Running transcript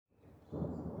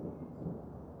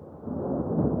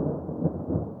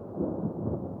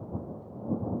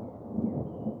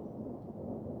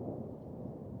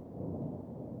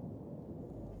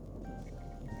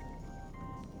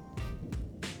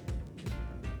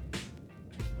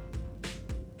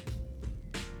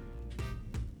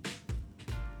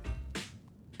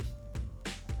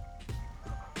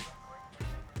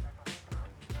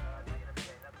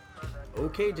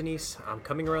Okay, Denise, I'm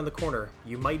coming around the corner.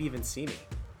 You might even see me.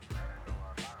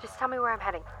 Just tell me where I'm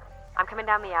heading. I'm coming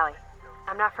down the alley.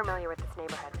 I'm not familiar with this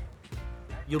neighborhood.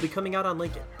 You'll be coming out on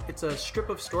Lincoln. It's a strip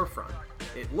of storefront.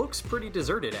 It looks pretty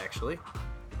deserted, actually.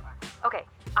 Okay,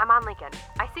 I'm on Lincoln.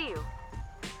 I see you.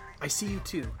 I see you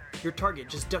too. Your target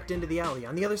just ducked into the alley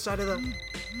on the other side of the...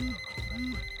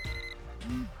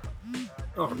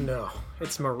 Oh no,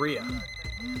 it's Maria.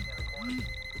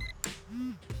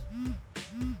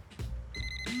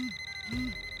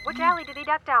 Which alley did he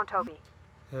duck down, Toby?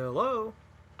 Hello?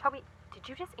 Toby, did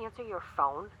you just answer your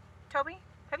phone? Toby,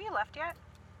 have you left yet?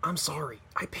 I'm sorry,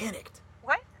 I panicked.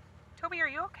 What? Toby, are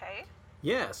you okay?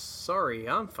 Yes, sorry,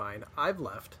 I'm fine. I've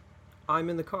left. I'm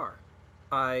in the car.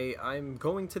 I'm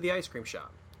going to the ice cream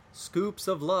shop. Scoops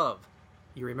of Love.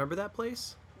 You remember that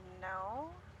place? No.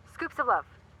 Scoops of Love.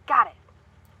 Got it.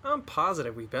 I'm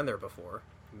positive we've been there before.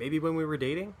 Maybe when we were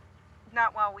dating?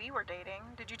 Not while we were dating.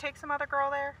 Did you take some other girl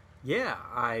there? Yeah,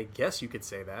 I guess you could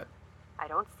say that. I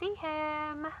don't see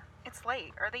him. It's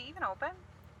late. Are they even open?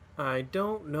 I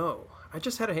don't know. I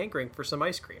just had a hankering for some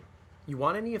ice cream. You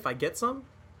want any if I get some?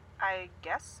 I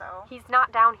guess so. He's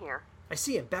not down here. I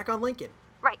see him, back on Lincoln.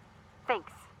 Right.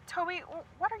 Thanks. Toby,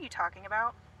 what are you talking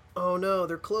about? Oh no,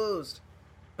 they're closed.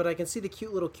 But I can see the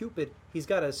cute little Cupid. He's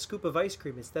got a scoop of ice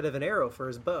cream instead of an arrow for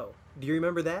his bow. Do you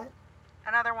remember that?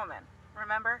 Another woman.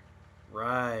 Remember?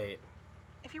 Right.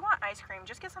 If you want ice cream,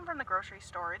 just get some from the grocery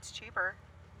store. It's cheaper.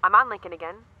 I'm on Lincoln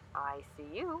again. I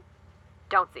see you.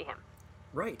 Don't see him.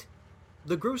 Right.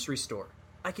 The grocery store.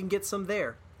 I can get some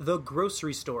there. The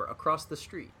grocery store across the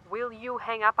street. Will you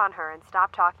hang up on her and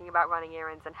stop talking about running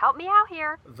errands and help me out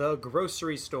here? The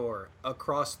grocery store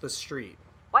across the street.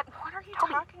 What? What are you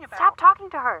Toby, talking about? stop talking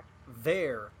to her.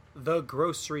 There. The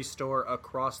grocery store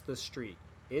across the street.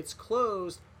 It's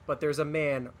closed, but there's a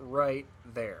man right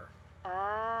there.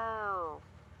 Oh.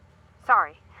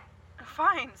 Sorry.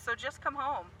 Fine, so just come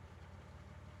home.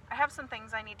 I have some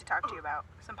things I need to talk to you about.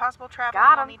 Some possible traveling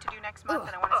Got we'll 'em. need to do next month,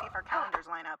 and I want to see if our calendars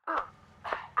line up.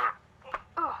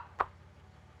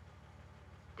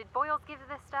 Did Boyles give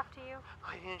this stuff to you?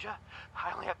 Lady Ninja,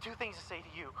 I only have two things to say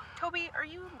to you. Toby, are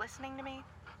you listening to me?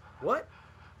 What?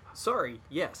 Sorry,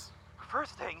 yes.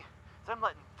 First thing is I'm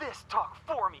letting this talk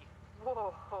for me.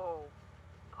 Whoa.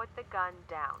 Put the gun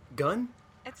down. Gun?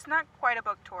 It's not quite a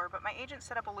book tour, but my agent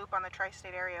set up a loop on the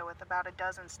tri-state area with about a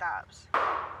dozen stops.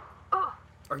 Ugh.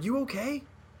 Are you okay?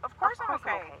 Of course Of I'm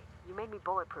course okay. You made me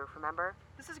bulletproof, remember?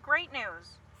 This is great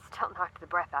news. Still knocked the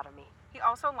breath out of me. He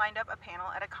also lined up a panel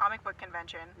at a comic book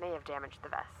convention. May have damaged the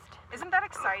vest. Isn't that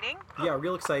exciting? Yeah,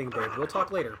 real exciting, babe. We'll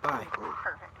talk later. Bye.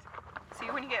 Perfect. See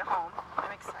you when you get home.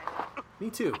 I'm excited. Me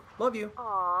too. Love you.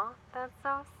 Aw, that's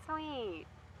so sweet.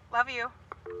 Love you.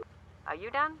 Are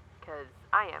you done? 'Cause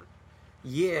I am.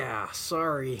 Yeah,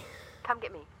 sorry. Come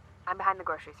get me. I'm behind the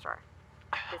grocery store.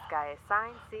 This guy is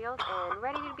signed, sealed, and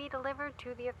ready to be delivered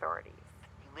to the authorities.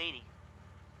 Hey, lady.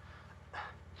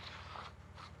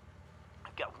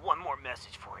 I've got one more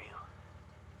message for you.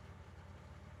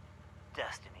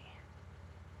 Destiny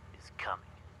is coming.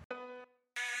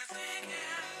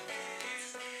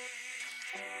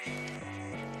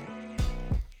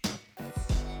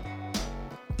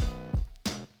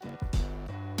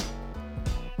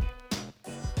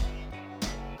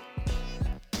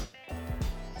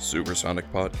 Supersonic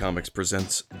Pod Comics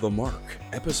presents The Mark,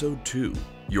 Episode 2,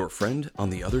 Your Friend on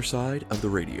the Other Side of the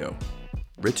Radio.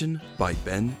 Written by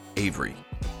Ben Avery.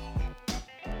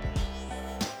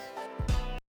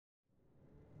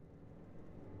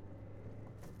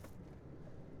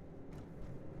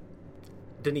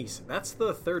 Denise, that's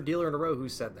the third dealer in a row who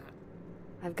said that.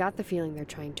 I've got the feeling they're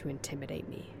trying to intimidate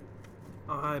me.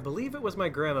 I believe it was my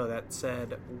grandma that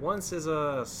said, once is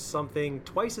a something,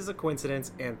 twice is a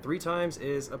coincidence, and 3 times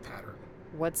is a pattern.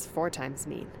 What's 4 times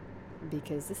mean?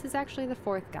 Because this is actually the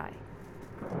 4th guy.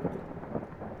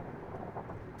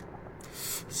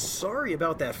 Sorry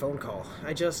about that phone call.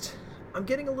 I'm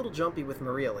getting a little jumpy with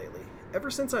Maria lately. Ever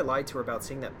since I lied to her about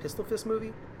seeing that Pistol Fist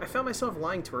movie, I found myself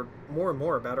lying to her more and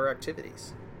more about her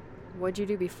activities. What'd you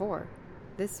do before?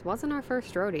 This wasn't our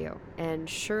first rodeo, and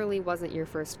surely wasn't your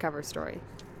first cover story.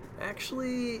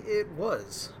 Actually, it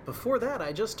was. Before that,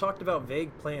 I just talked about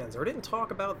vague plans, or didn't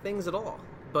talk about things at all.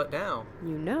 But now...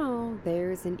 You know,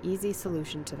 there's an easy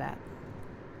solution to that.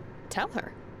 Tell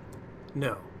her.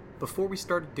 No. Before we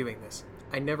started doing this,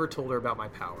 I never told her about my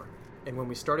power. And when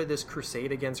we started this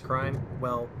crusade against crime,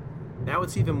 well, now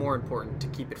it's even more important to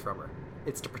keep it from her.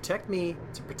 It's to protect me,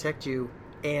 to protect you,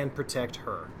 and protect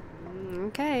her.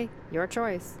 Okay, your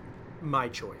choice. My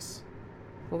choice.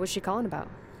 What was she calling about?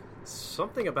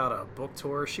 Something about a book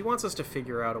tour. She wants us to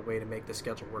figure out a way to make the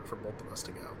schedule work for both of us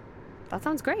to go. That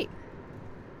sounds great.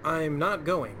 I'm not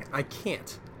going. I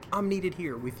can't. I'm needed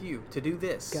here with you to do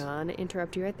this. Gonna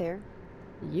interrupt you right there.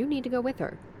 You need to go with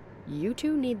her. You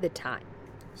two need the time.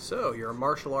 So, you're a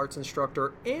martial arts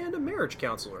instructor and a marriage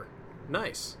counselor.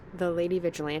 Nice. The Lady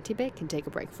Vigilante bit can take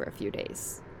a break for a few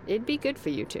days. It'd be good for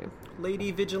you two.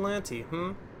 Lady Vigilante,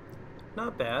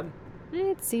 Not bad.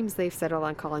 It seems they've settled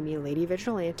on calling me Lady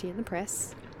Vigilante in the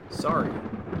press. Sorry.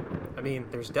 I mean,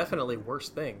 there's definitely worse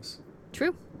things.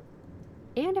 True.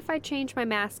 And if I change my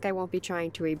mask, I won't be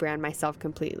trying to rebrand myself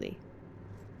completely.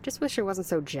 Just wish it wasn't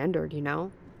so gendered, you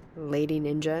know? Lady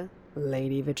Ninja,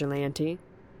 Lady Vigilante.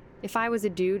 If I was a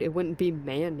dude, it wouldn't be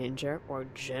Man Ninja or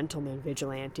Gentleman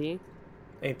Vigilante.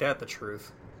 Ain't that the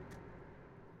truth?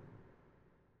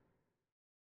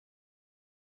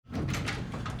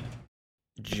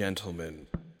 Gentlemen,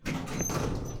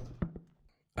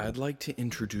 I'd like to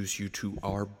introduce you to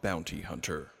our bounty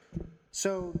hunter.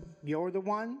 So you're the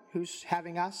one who's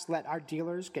having us let our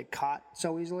dealers get caught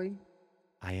so easily?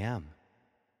 I am.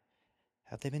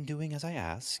 Have they been doing as I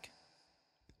ask?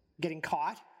 Getting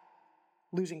caught?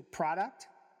 Losing product?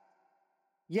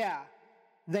 Yeah,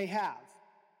 they have.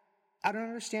 I don't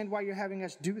understand why you're having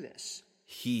us do this.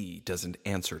 He doesn't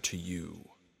answer to you.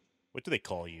 What do they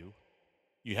call you?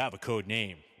 You have a code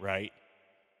name, right?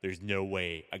 There's no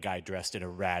way a guy dressed in a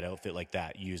rat outfit like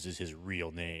that uses his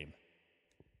real name.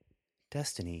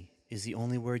 Destiny is the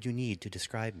only word you need to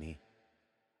describe me.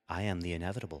 I am the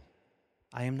inevitable.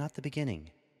 I am not the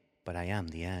beginning, but I am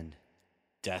the end.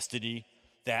 Destiny?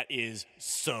 That is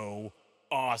so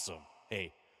awesome.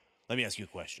 Hey, let me ask you a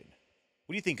question.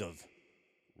 What do you think of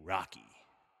Rocky?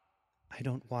 I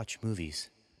don't watch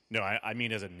movies. No, I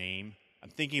mean as a name. I'm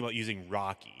thinking about using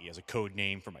Rocky as a code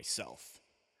name for myself.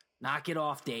 Knock it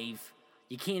off, Dave.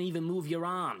 You can't even move your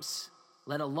arms,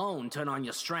 let alone turn on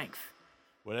your strength.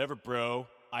 Whatever, bro.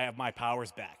 I have my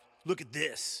powers back. Look at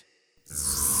this.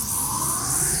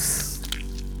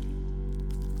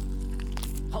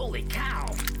 Holy cow!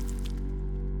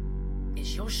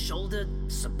 Is your shoulder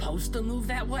supposed to move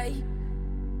that way?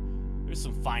 There's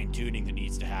some fine-tuning that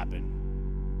needs to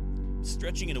happen.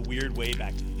 Stretching in a weird way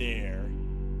back there.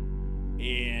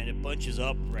 And it bunches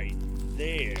up right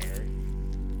there.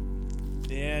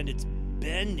 And it's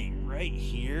bending right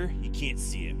here. You can't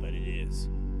see it, but it is.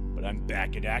 But I'm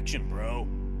back in action, bro.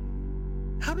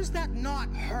 How does that not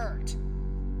hurt?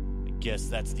 I guess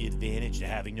that's the advantage to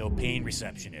having no pain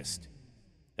receptionist.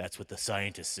 That's what the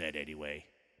scientist said, anyway.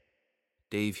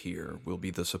 Dave here will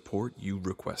be the support you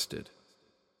requested.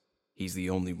 He's the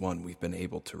only one we've been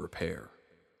able to repair.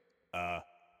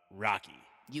 Rocky.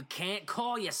 You can't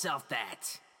call yourself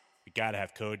that. We gotta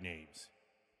have code names.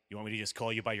 You want me to just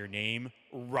call you by your name?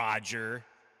 Roger.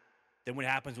 Then what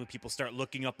happens when people start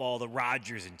looking up all the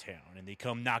Rogers in town and they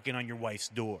come knocking on your wife's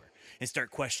door and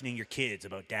start questioning your kids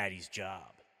about daddy's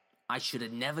job? I should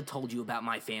have never told you about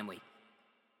my family.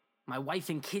 My wife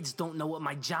and kids don't know what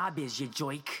my job is, you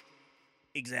joik.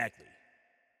 Exactly.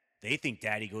 They think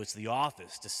daddy goes to the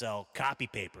office to sell copy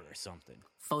paper or something.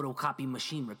 Photocopy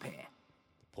machine repair.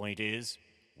 The point is,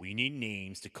 we need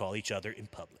names to call each other in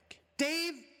public.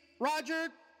 Dave, Roger,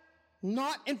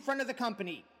 not in front of the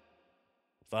company.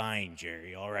 Fine,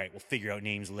 Jerry. All right, we'll figure out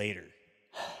names later.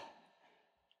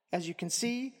 As you can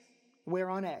see, we're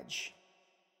on edge.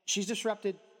 She's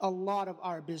disrupted a lot of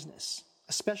our business,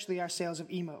 especially our sales of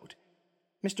emote.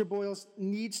 Mr. Boyles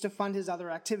needs to fund his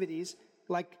other activities,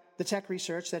 like the tech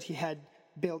research that he had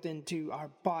built into our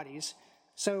bodies.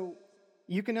 So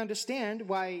you can understand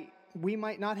why we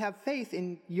might not have faith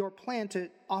in your plan to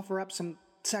offer up some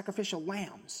sacrificial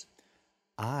lambs.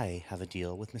 I have a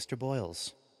deal with Mr.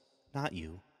 Boyles, not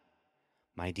you.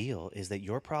 My deal is that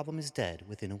your problem is dead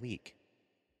within a week.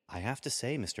 I have to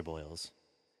say, Mr. Boyles,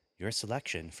 your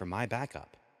selection for my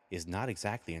backup is not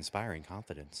exactly inspiring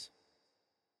confidence.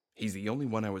 He's the only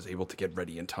one I was able to get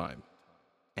ready in time.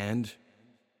 And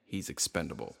he's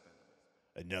expendable.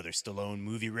 Another Stallone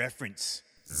movie reference.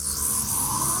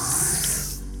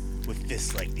 With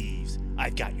fists like these,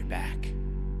 I've got your back.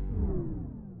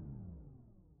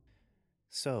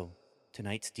 So,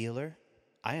 tonight's dealer,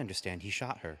 I understand he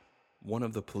shot her. One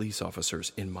of the police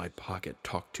officers in my pocket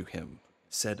talked to him,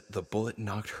 said the bullet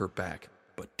knocked her back,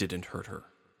 but didn't hurt her.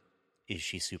 Is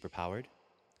she superpowered?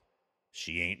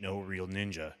 She ain't no real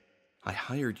ninja. I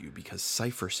hired you because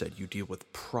Cypher said you deal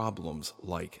with problems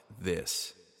like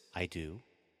this. I do.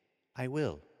 I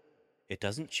will. It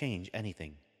doesn't change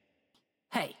anything.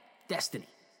 Hey, Destiny,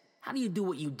 how do you do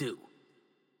what you do?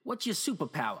 What's your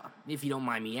superpower, if you don't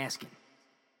mind me asking?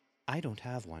 I don't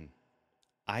have one.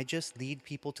 I just lead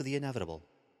people to the inevitable,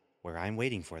 where I'm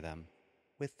waiting for them,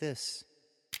 with this.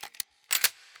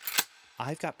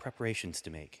 I've got preparations to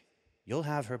make. You'll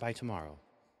have her by tomorrow.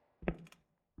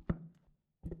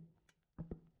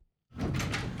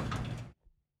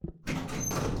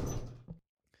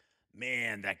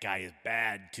 Man, that guy is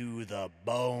bad to the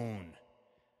bone.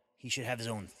 He should have his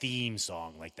own theme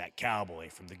song like that cowboy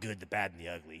from The Good, the Bad, and the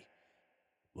Ugly.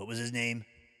 What was his name?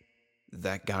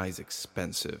 That guy's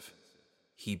expensive.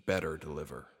 He better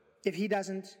deliver. If he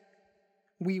doesn't,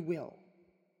 we will.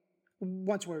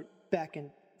 Once we're back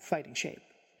in fighting shape.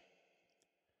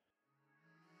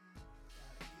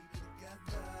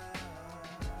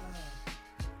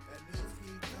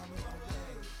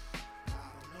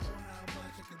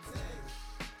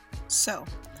 So,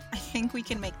 I think we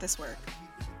can make this work.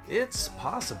 It's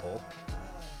possible.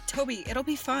 Toby, it'll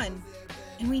be fun.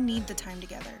 And we need the time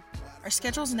together. Our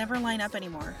schedules never line up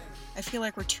anymore. I feel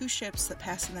like we're two ships that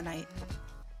pass in the night.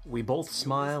 We both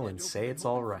smile and say it's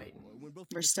all right.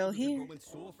 We're still here.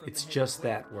 It's just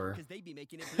that we're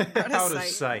Out out of of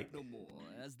sight.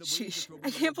 Sheesh. I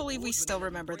can't believe we still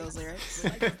remember those lyrics.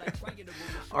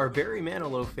 Our Barry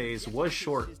Manilow phase was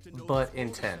short, but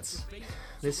intense.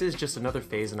 This is just another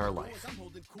phase in our life.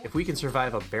 If we can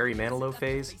survive a Barry Manilow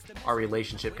phase, our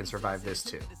relationship can survive this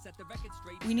too.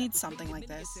 We need something like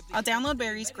this. I'll download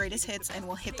Barry's greatest hits and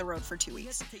we'll hit the road for 2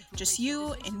 weeks. Just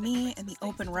you and me and the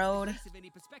open road.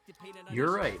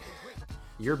 You're right.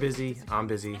 You're busy, I'm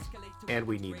busy, and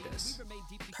we need this.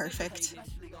 Perfect.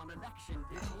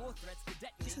 Oh,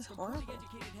 this is horrible.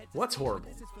 What's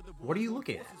horrible? What are you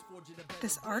looking at?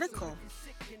 This article.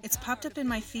 It's popped up in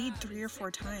my feed 3 or 4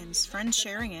 times. Friends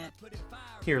sharing it.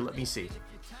 Here, let me see.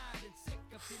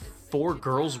 4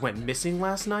 girls went missing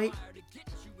last night?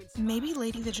 Maybe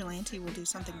Lady Vigilante will do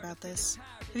something about this.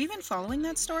 Have you been following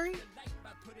that story?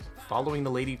 Following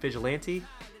the Lady Vigilante?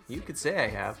 You could say I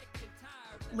have.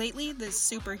 Lately, this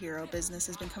superhero business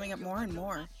has been coming up more and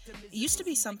more. It used to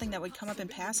be something that would come up in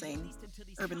passing.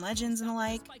 Urban legends and the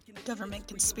like, government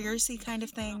conspiracy kind of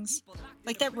things.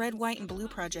 Like that red, white, and blue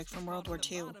project from World War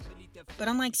II. But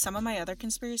unlike some of my other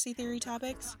conspiracy theory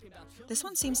topics, this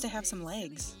one seems to have some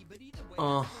legs.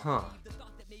 Uh-huh.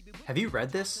 Have you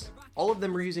read this? All of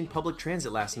them were using public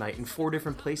transit last night in 4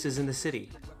 different places in the city,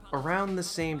 around the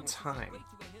same time.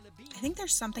 I think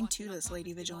there's something to this,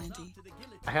 Lady Vigilante.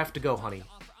 I have to go, honey.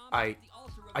 I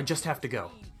just have to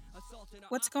go.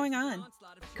 What's going on?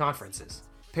 Conferences.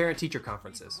 Parent-teacher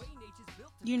conferences.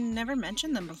 You never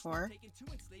mentioned them before.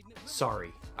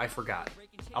 Sorry, I forgot.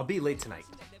 I'll be late tonight.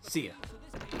 See ya.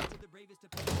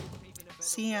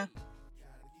 See ya.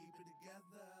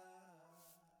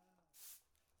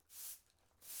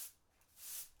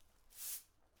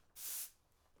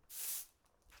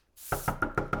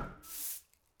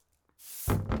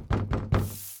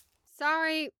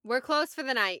 Sorry, we're closed for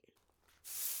the night.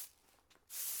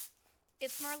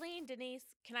 It's Marlene, Denise.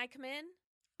 Can I come in?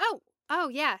 Oh,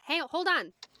 yeah. Hey, hold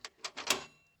on.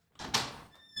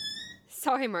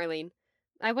 Sorry, Marlene.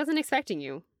 I wasn't expecting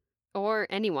you. Or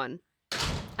anyone.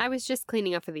 I was just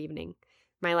cleaning up for the evening.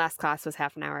 My last class was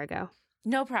half an hour ago.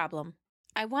 No problem.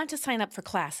 I want to sign up for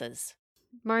classes.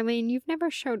 Marlene, you've never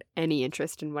showed any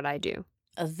interest in what I do.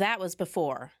 That was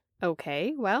before.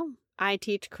 Okay, well, I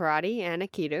teach karate and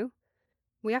aikido.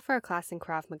 We offer a class in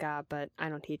Krav Maga, but I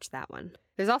don't teach that one.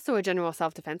 There's also a general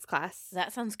self-defense class.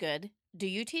 That sounds good. Do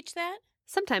you teach that?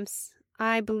 Sometimes.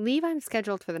 I believe I'm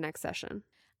scheduled for the next session.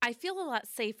 I feel a lot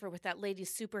safer with that lady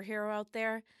superhero out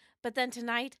there, but then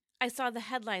tonight I saw the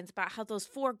headlines about how those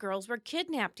 4 girls were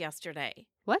kidnapped yesterday.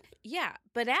 What? Yeah,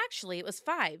 but actually it was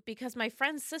 5 because my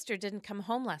friend's sister didn't come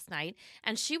home last night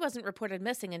and she wasn't reported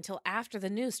missing until after the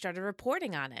news started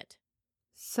reporting on it.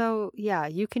 So, yeah,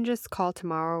 you can just call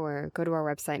tomorrow or go to our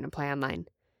website and apply online.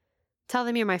 Tell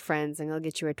them you're my friends and they'll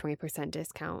get you a 20%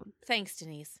 discount. Thanks,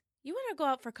 Denise. You want to go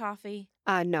out for coffee?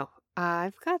 No.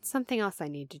 I've got something else I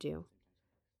need to do.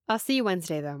 I'll see you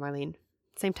Wednesday, though, Marlene.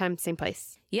 Same time, same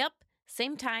place. Yep.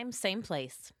 Same time, same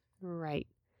place. Right.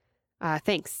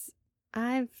 Thanks.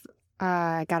 I've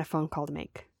got a phone call to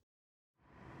make.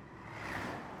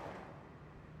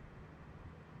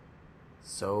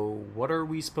 So, what are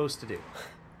we supposed to do?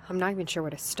 I'm not even sure where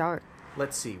to start.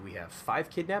 Let's see, we have 5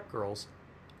 kidnapped girls.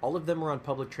 All of them were on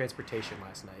public transportation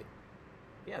last night.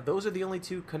 Yeah, those are the only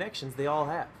 2 connections they all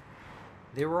have.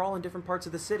 They were all in different parts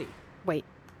of the city. Wait,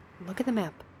 look at the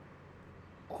map.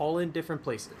 All in different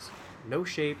places. No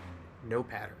shape, no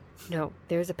pattern. No,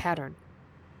 there's a pattern.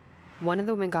 One of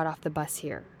the women got off the bus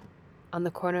here, on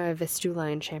the corner of Vistula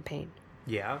and Champaign.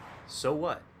 Yeah, so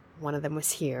what? One of them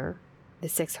was here, the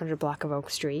 600 block of Oak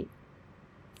Street.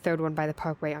 3rd one by the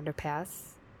Parkway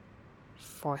underpass.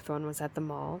 4th one was at the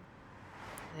mall.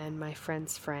 And my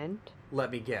friend's friend.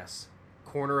 Let me guess.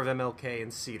 Corner of MLK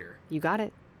and Cedar. You got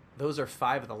it. those are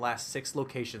 5 of the last 6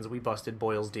 locations we busted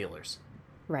Boyle's dealers.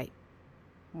 Right.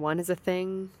 1 is a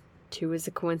thing, 2 is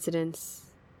a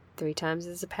coincidence, 3 times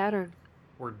is a pattern.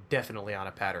 We're definitely on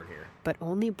a pattern here. But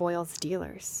only Boyle's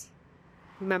dealers.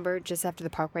 Remember, just after the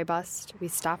Parkway bust, we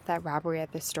stopped that robbery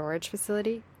at the storage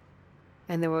facility?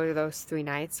 And there were those 3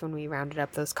 nights when we rounded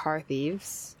up those car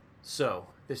thieves? So,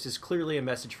 this is clearly a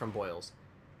message from Boyle's.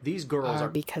 These girls are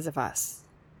because of us.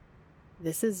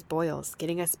 This is Boyle's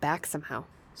getting us back somehow.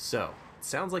 So, it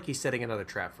sounds like he's setting another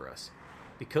trap for us.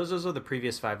 Because those are the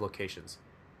previous 5 locations.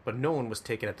 But no one was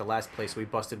taken at the last place we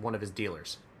busted one of his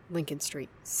dealers. Lincoln Street.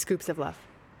 Scoops of Love.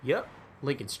 Yep,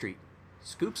 Lincoln Street.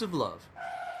 Scoops of Love.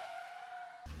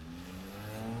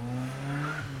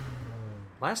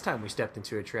 Last time we stepped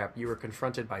into a trap, you were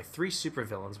confronted by 3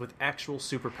 supervillains with actual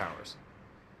superpowers.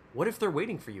 What if they're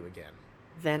waiting for you again?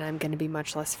 Then I'm going to be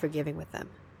much less forgiving with them.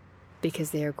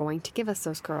 Because they are going to give us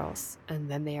those girls, and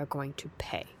then they are going to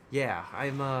pay. Yeah,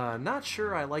 I'm not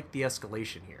sure I like the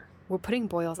escalation here. We're putting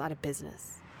Boyle's out of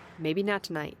business. Maybe not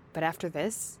tonight, but after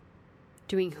this,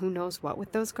 doing who knows what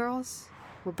with those girls,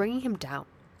 we're bringing him down.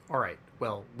 Alright,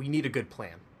 well, we need a good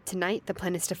plan. Tonight, the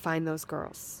plan is to find those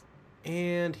girls.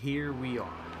 And here we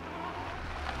are.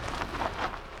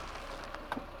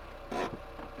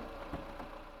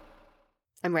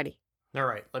 I'm ready.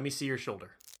 Alright, let me see your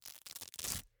shoulder.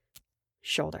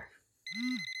 Shoulder.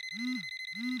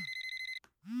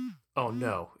 Oh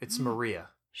no, it's Maria.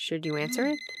 Should you answer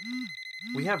it?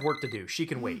 We have work to do. She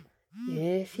can wait.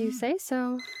 If you say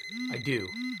so. I do.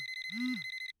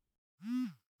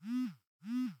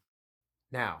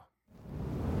 Now.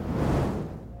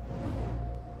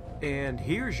 And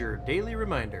here's your daily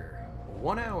reminder.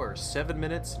 1 hour, 7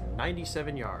 minutes,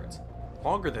 97 yards.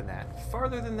 Longer than that,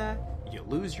 farther than that, you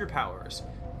lose your powers.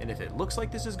 And if it looks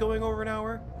like this is going over an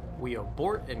hour, we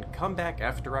abort and come back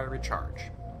after I recharge.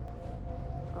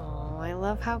 Oh, I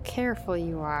love how careful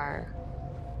you are.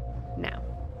 Now,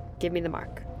 give me the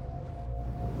mark.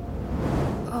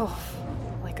 Oh,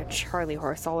 like a Charlie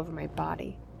horse all over my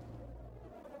body.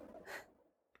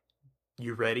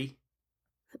 You ready?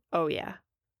 Oh, yeah.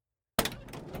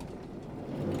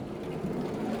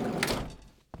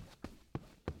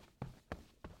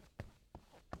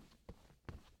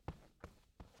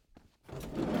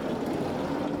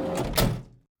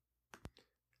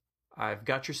 I've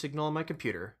got your signal on my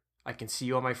computer. I can see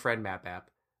you on my friend map app,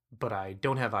 but I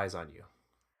don't have eyes on you.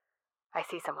 I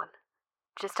see someone.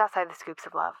 Just outside the Scoops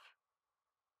of Love.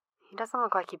 He doesn't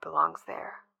look like he belongs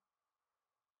there.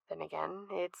 Then again,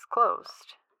 it's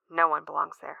closed. No one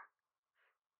belongs there.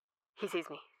 He sees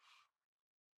me.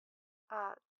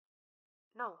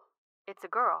 No. It's a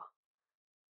girl.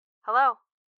 Hello?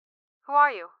 Who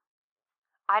are you?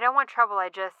 I don't want trouble,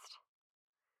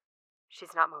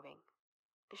 She's not moving.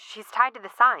 She's tied to the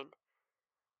sign.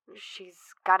 She's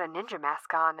got a ninja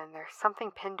mask on, and there's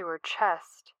something pinned to her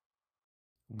chest.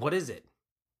 What is it?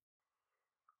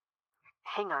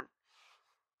 Hang on.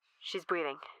 She's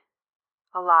breathing.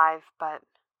 Alive, but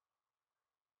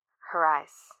her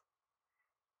eyes.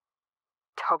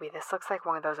 Toby, this looks like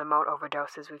one of those emote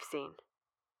overdoses we've seen.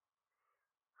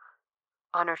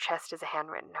 On her chest is a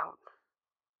handwritten note.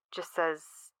 Just says,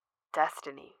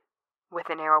 Destiny, with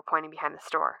an arrow pointing behind the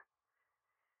store.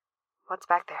 What's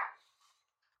back there?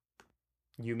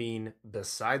 You mean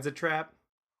besides a trap?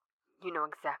 You know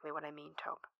exactly what I mean,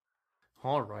 Tope.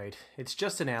 Alright, it's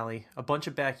just an alley, a bunch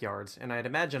of backyards, and I'd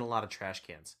imagine a lot of trash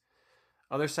cans.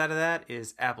 Other side of that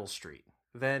is Apple Street,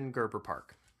 then Gerber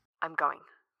Park. I'm going.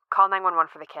 Call 911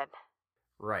 for the kid.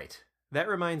 Right. That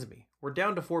reminds me, we're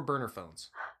down to 4 burner phones.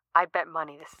 I'd bet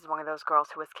money this is one of those girls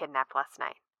who was kidnapped last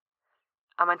night.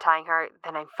 I'm untying her,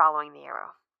 then I'm following the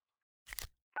arrow.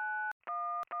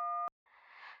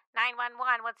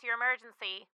 911, what's your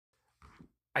emergency?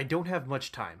 I don't have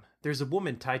much time. There's a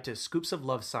woman tied to Scoops of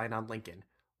Love sign on Lincoln.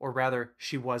 Or rather,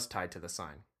 she was tied to the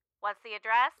sign. What's the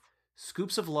address?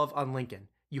 Scoops of Love on Lincoln.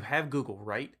 You have Google,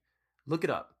 right? Look it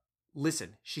up.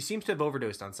 Listen, she seems to have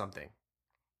overdosed on something.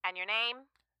 And your name?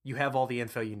 You have all the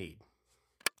info you need.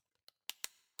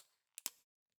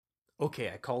 Okay,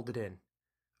 I called it in.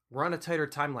 We're on a tighter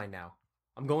timeline now.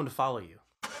 I'm going to follow you.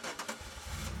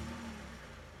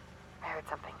 I heard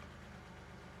something.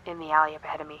 In the alley up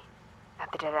ahead of me.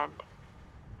 At the dead end.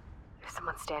 There's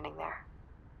someone standing there.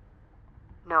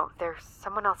 No, there's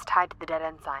someone else tied to the dead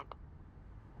end sign.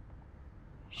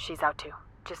 She's out too.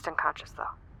 Just unconscious though.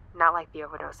 Not like the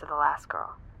overdose of the last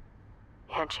girl.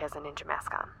 And she has a ninja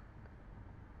mask on.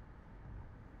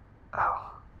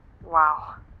 Oh,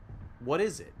 wow. What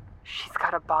is it? She's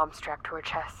got a bomb strapped to her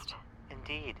chest.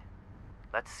 Indeed.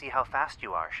 Let's see how fast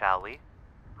you are, shall we?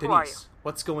 Who are you? Denise,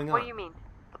 what's going on? What do you mean?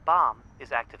 The bomb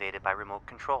is activated by remote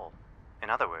control. In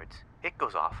other words, it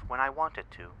goes off when I want it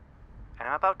to. And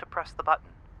I'm about to press the button,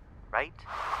 right?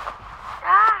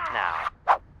 Now.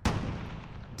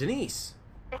 Denise!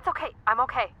 It's okay. I'm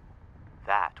okay.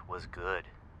 That was good.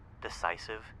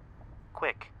 Decisive.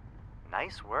 Quick.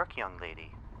 Nice work, young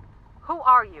lady. Who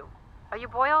are you? Are you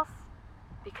Boyles?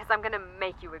 Because I'm gonna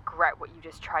make you regret what you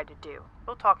just tried to do.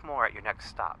 We'll talk more at your next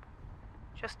stop.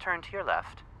 Just turn to your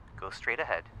left. Go straight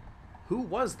ahead. Who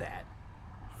was that?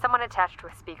 Someone attached to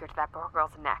a speaker to that poor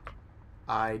girl's neck.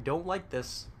 I don't like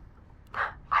this.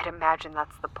 I'd imagine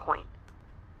that's the point.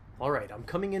 Alright, I'm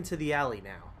coming into the alley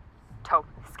now. Tope,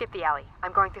 skip the alley.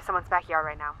 I'm going through someone's backyard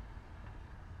right now.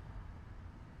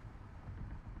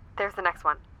 There's the next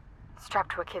one.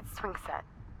 Strapped to a kid's swing set.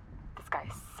 This guy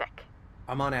is sick.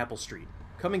 I'm on Apple Street.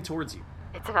 Coming towards you.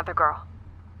 It's another girl.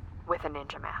 With a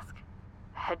ninja mask.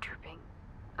 Head drooping.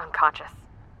 Unconscious.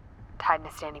 Tied in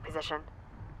a standing position.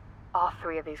 All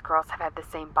three of these girls have had the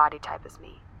same body type as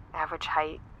me. Average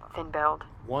height, thin build.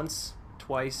 Once,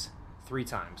 twice, 3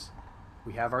 times.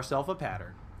 We have ourselves a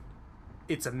pattern.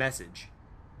 It's a message.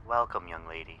 Welcome, young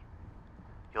lady.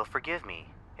 You'll forgive me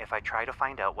if I try to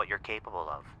find out what you're capable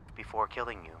of before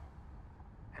killing you.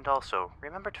 And also,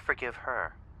 remember to forgive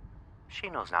her. She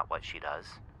knows not what she does.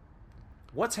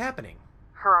 What's happening?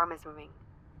 Her arm is moving.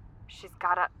 She's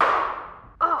got a...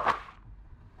 Ugh!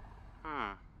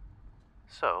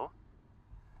 So,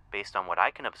 based on what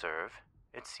I can observe,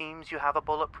 it seems you have a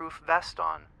bulletproof vest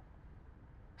on.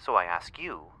 So I ask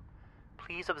you,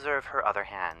 please observe her other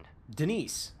hand.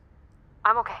 Denise!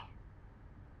 I'm okay.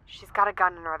 She's got a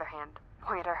gun in her other hand,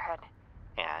 pointed at her head.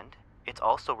 And it's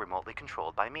also remotely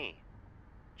controlled by me,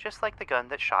 just like the gun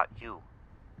that shot you.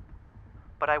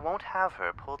 But I won't have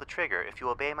her pull the trigger if you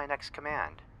obey my next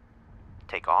command.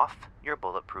 Take off your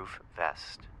bulletproof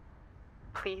vest.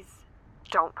 Please,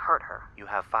 don't hurt her. You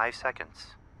have 5 seconds.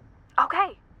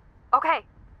 Okay. Okay.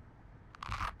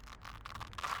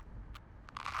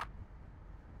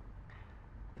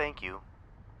 Thank you.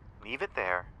 Leave it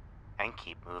there and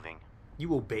keep moving.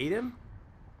 You obeyed him?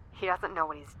 He doesn't know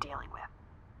what he's dealing with.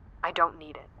 I don't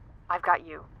need it. I've got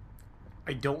you.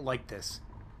 I don't like this.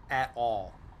 At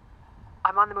all.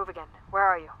 I'm on the move again. Where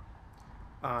are you?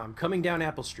 Coming down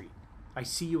Apple Street. I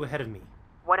see you ahead of me.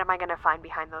 What am I gonna find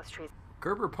behind those trees?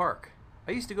 Gerber Park.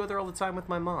 I used to go there all the time with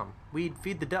my mom. We'd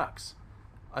feed the ducks.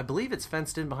 I believe it's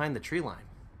fenced in behind the tree line.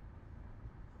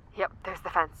 Yep, there's the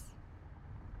fence.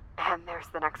 And there's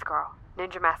the next girl.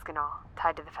 Ninja mask and all,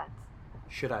 tied to the fence.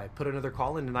 Should I put another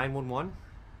call into 911?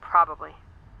 Probably.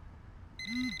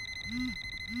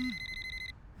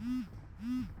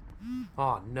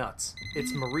 Aw, nuts.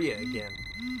 It's Maria again.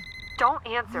 Don't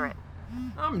answer it.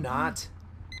 I'm not.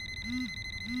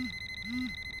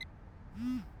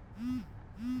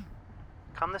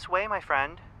 Come this way, my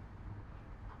friend.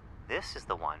 This is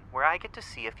the one where I get to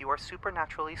see if you are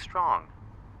supernaturally strong.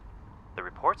 The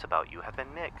reports about you have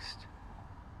been mixed.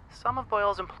 Some of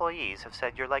Boyle's employees have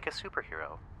said you're like a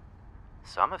superhero.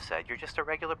 Some have said you're just a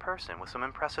regular person with some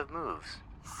impressive moves.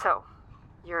 So,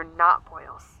 you're not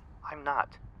Boyles. I'm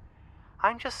not.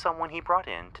 I'm just someone he brought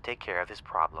in to take care of his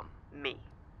problem. Me.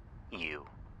 You.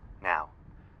 Now,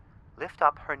 lift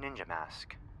up her ninja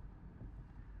mask.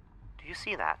 Do you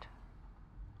see that?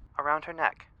 Around her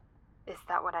neck. Is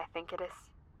that what I think it is?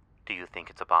 Do you think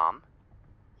it's a bomb?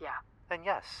 Yeah. Then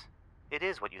yes, it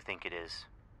is what you think it is.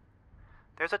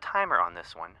 There's a timer on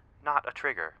this one, not a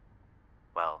trigger.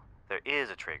 Well, there is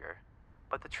a trigger,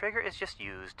 but the trigger is just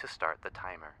used to start the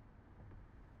timer.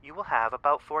 You will have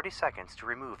about 40 seconds to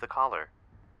remove the collar.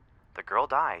 The girl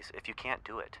dies if you can't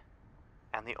do it.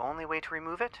 And the only way to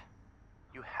remove it?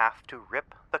 You have to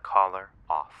rip the collar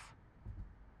off.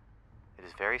 It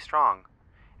is very strong,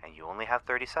 and you only have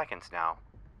 30 seconds now.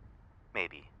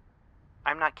 Maybe.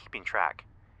 I'm not keeping track,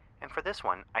 and for this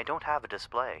one, I don't have a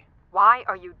display. Why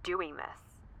are you doing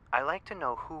this? I like to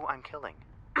know who I'm killing.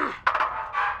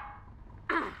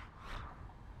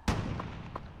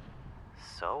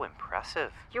 So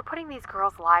impressive. You're putting these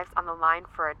girls' lives on the line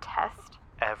for a test?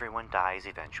 Everyone dies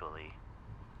eventually.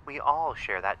 We all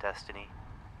share that destiny.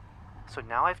 So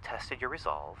now I've tested your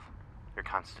resolve, your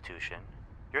constitution,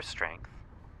 your strength,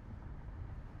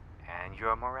 and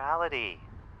your morality.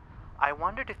 I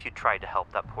wondered if you tried to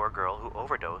help that poor girl who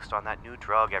overdosed on that new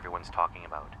drug everyone's talking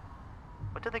about.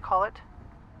 What do they call it?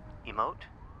 Emote?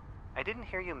 I didn't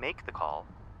hear you make the call.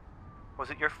 Was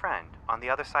it your friend on the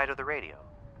other side of the radio?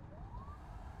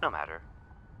 No matter.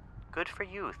 Good for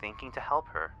you thinking to help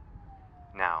her.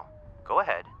 Now, go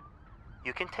ahead.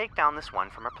 You can take down this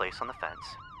one from her place on the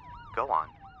fence. Go on.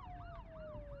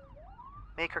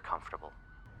 Make her comfortable.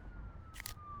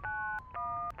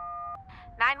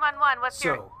 911, what's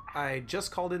your... So, I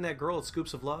just called in that girl at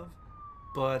Scoops of Love,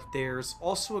 but there's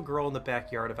also a girl in the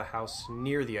backyard of a house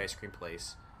near the ice cream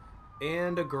place,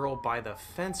 and a girl by the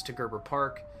fence to Gerber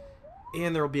Park,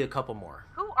 and there'll be a couple more.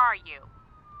 Who are you?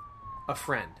 A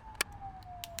friend.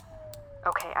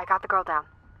 Okay, I got the girl down.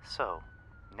 So,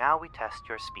 now we test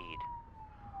your speed.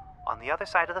 On the other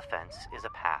side of the fence is a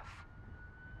path.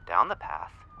 Down the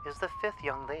path is the fifth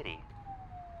young lady.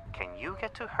 Can you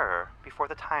get to her before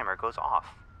the timer goes off?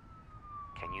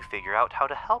 Can you figure out how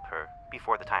to help her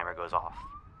before the timer goes off?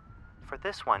 For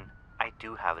this one, I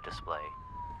do have a display,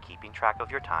 keeping track of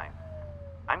your time.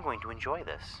 I'm going to enjoy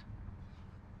this.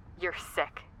 You're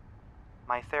sick.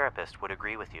 My therapist would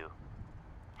agree with you.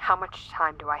 How much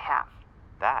time do I have?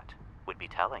 That would be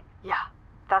telling. Yeah,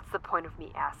 that's the point of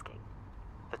me asking.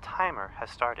 The timer has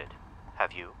started.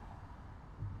 Have you?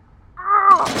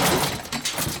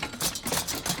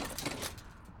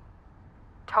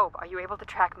 Tobe, are you able to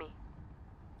track me?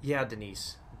 Yeah,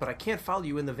 Denise, but I can't follow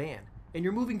you in the van, and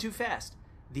you're moving too fast.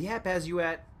 The app has you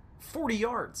at 40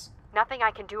 yards. Nothing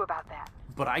I can do about that.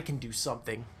 But I can do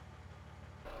something.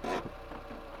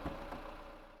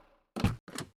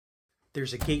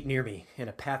 There's a gate near me, and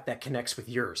a path that connects with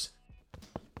yours.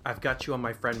 I've got you on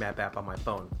my friend map app on my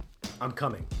phone. I'm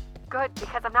coming. Good,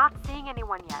 because I'm not seeing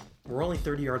anyone yet. We're only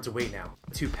 30 yards away now.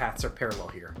 2 paths are parallel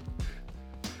here.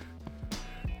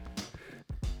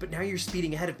 But now you're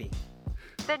speeding ahead of me.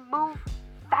 Then move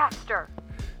faster.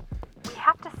 We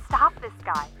have to stop this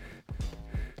guy.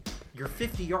 You're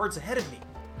 50 yards ahead of me.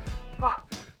 Whoa,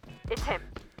 it's him.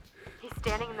 He's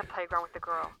standing in the playground with the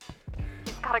girl.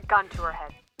 He's got a gun to her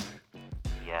head.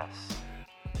 Yes.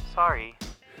 Sorry,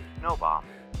 no bomb.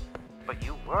 But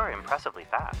you were impressively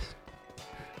fast.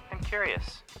 I'm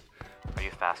curious. Are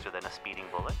you faster than a speeding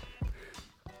bullet?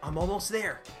 I'm almost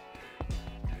there.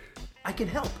 I can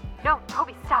help. No,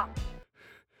 Toby, stop.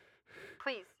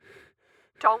 Please,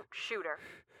 don't shoot her.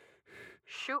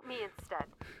 Shoot me instead.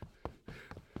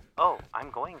 Oh, I'm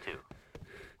going to.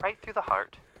 Right through the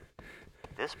heart.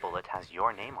 This bullet has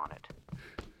your name on it.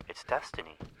 It's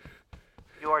destiny.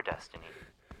 Your destiny.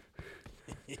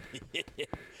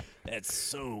 That's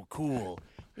so cool.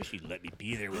 Wish you'd let me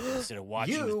be there with it instead of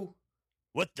watching. You?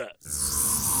 What the?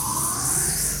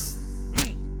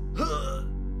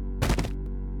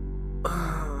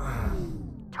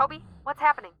 Toby, what's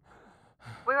happening?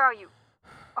 Where are you?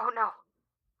 Oh no.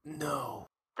 No.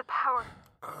 The power.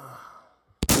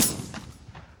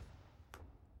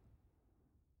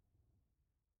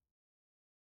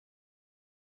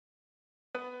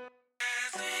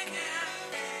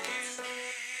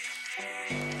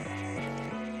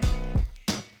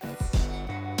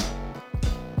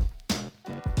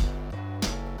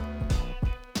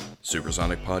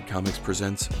 Supersonic Pod Comics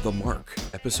presents The Mark,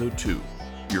 Episode 2,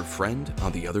 Your Friend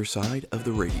on the Other Side of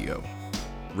the Radio.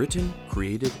 Written,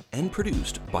 created, and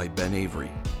produced by Ben Avery.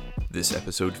 This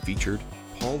episode featured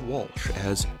Paul Walsh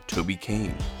as Toby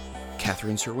Kane,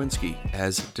 Catherine Serwinski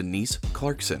as Denise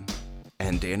Clarkson,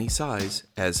 and Danny Size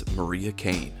as Maria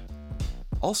Kane.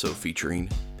 Also featuring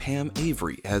Pam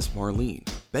Avery as Marlene,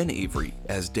 Ben Avery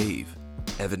as Dave,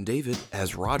 Evan David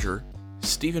as Roger,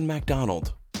 Stephen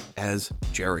MacDonald as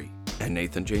Jerry, and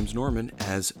Nathan James Norman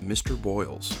as Mr.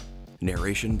 Boyles.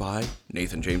 Narration by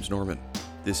Nathan James Norman.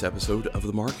 This episode of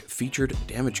The Mark featured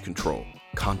Damage Control,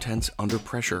 Contents Under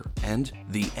Pressure, and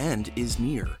The End Is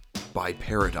Near by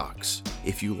Paradox.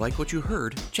 If you like what you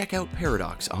heard, check out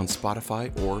Paradox on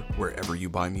Spotify or wherever you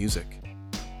buy music.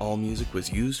 All music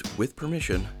was used with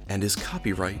permission and is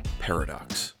copyright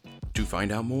Paradox. To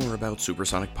find out more about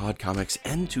Supersonic Pod Comics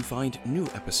and to find new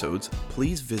episodes,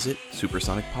 please visit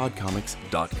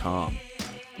supersonicpodcomics.com.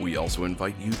 We also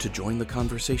invite you to join the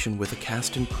conversation with the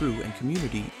cast and crew and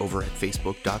community over at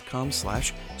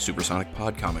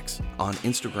facebook.com/supersonicpodcomics, on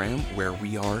Instagram where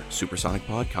we are Supersonic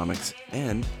Pod Comics,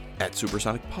 and at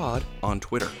Supersonic Pod on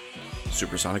Twitter.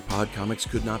 Supersonic Pod Comics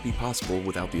could not be possible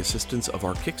without the assistance of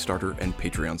our Kickstarter and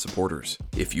Patreon supporters.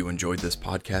 If you enjoyed this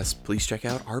podcast, please check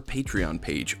out our Patreon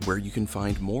page where you can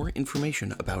find more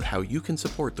information about how you can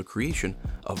support the creation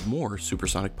of more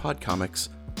Supersonic Pod Comics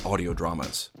audio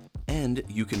dramas. And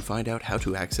you can find out how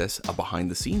to access a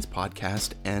behind-the-scenes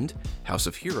podcast and House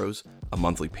of Heroes, a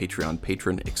monthly Patreon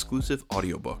patron exclusive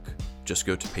audiobook. Just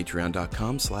go to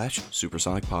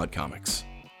patreon.com/supersonicpodcomics.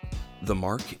 The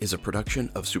Mark is a production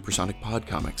of Supersonic Pod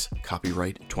Comics,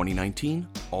 copyright 2019,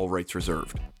 all rights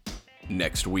reserved.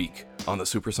 Next week on the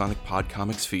Supersonic Pod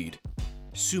Comics feed,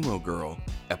 Sumo Girl,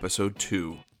 Episode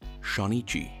 2,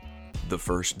 Shonichi, The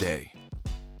First Day.